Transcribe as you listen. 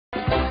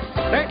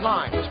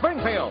Dateline,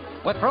 Springfield.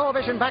 With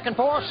Prohibition back in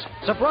force,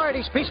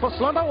 sobriety's peaceful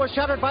slumber was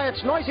shattered by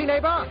its noisy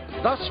neighbor,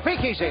 the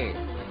Speakeasy.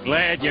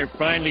 Glad you're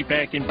finally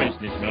back in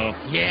business, Mo.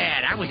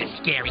 Yeah, that was a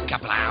scary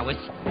couple of hours.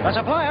 The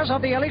suppliers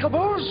of the illegal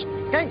booze,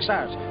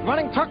 gangsters,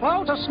 running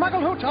truckloads of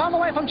smuggled hooch all the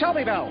way from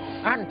Shelbyville.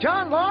 And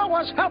John Law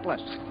was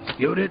helpless.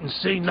 You didn't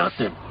see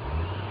nothing.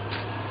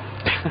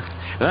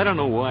 I don't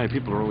know why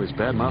people are always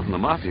bad-mouthing the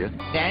mafia.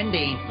 Then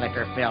the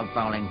liquor-filled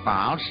bowling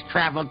balls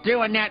traveled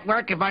through a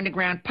network of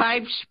underground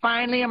pipes,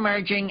 finally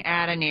emerging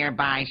at a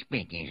nearby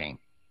speakeasy.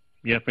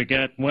 You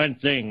forgot one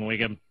thing,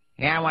 Wiggum.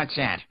 Yeah, what's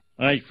that?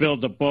 I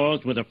filled the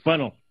balls with a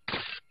funnel.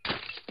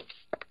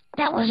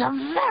 That was a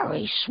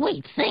very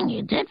sweet thing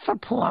you did for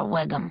poor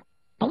Wiggum.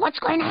 But what's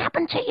going to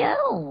happen to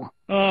you?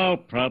 Oh,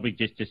 probably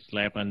just a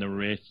slap on the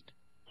wrist.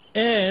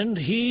 And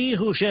he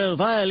who shall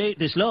violate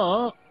this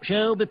law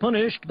shall be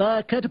punished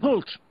by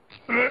catapult.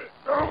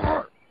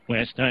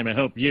 Last time I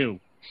helped you.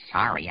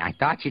 Sorry, I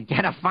thought you'd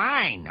get a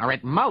fine, or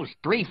at most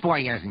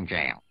 3-4 years in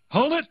jail.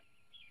 Hold it!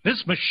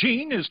 This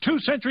machine is 2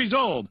 centuries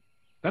old.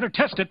 Better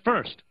test it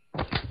first.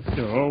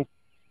 No.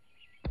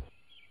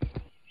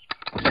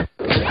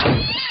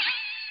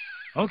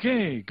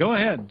 Okay, go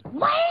ahead.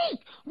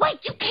 Wait,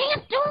 you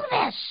can't do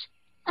this.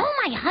 All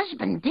my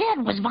husband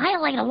did was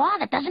violate a law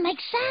that doesn't make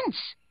sense.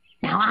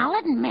 Now, I'll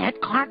admit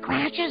car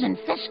crashes and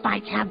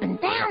fistfights have been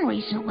down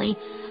recently,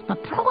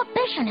 but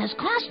Prohibition has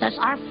cost us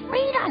our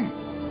freedom.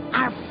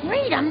 Our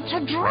freedom to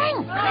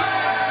drink.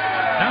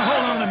 Now,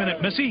 hold on a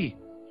minute, Missy.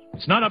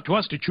 It's not up to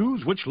us to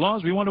choose which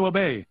laws we want to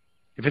obey.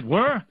 If it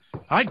were,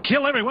 I'd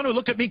kill everyone who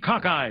looked at me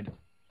cockeyed.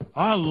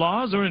 Our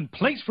laws are in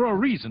place for a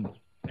reason.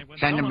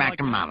 Send him back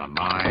to Mama,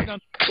 boy.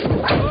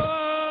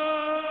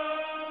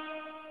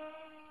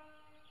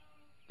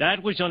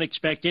 That was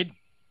unexpected.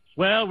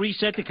 Well,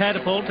 reset the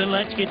catapult and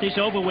let's get this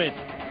over with.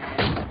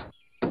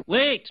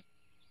 Wait!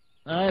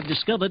 I've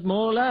discovered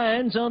more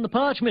lines on the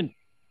parchment.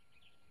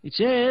 It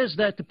says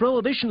that the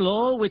Prohibition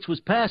law, which was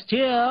passed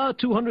here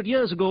 200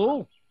 years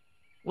ago,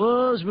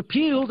 was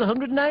repealed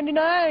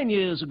 199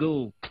 years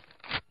ago.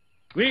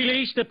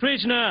 Release the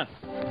prisoner!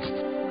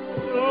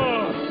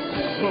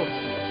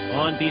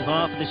 On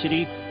behalf of the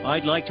city,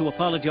 I'd like to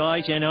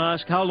apologize and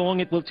ask how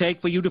long it will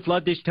take for you to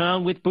flood this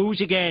town with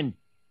booze again.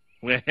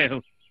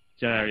 Well,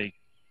 sorry.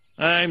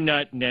 I'm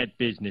not in that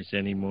business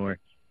anymore.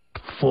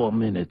 4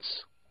 minutes.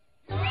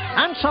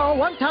 And so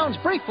one town's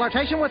brief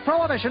flirtation with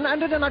Prohibition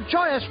ended in a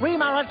joyous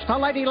remarriage to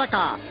Lady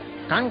Liquor.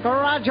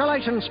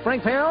 Congratulations,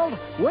 Springfield.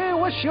 We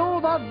wish you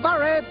the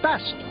very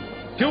best.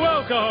 To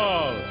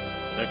alcohol,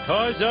 the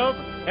cause of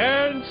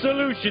and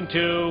solution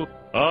to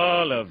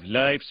all of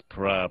life's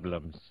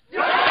problems.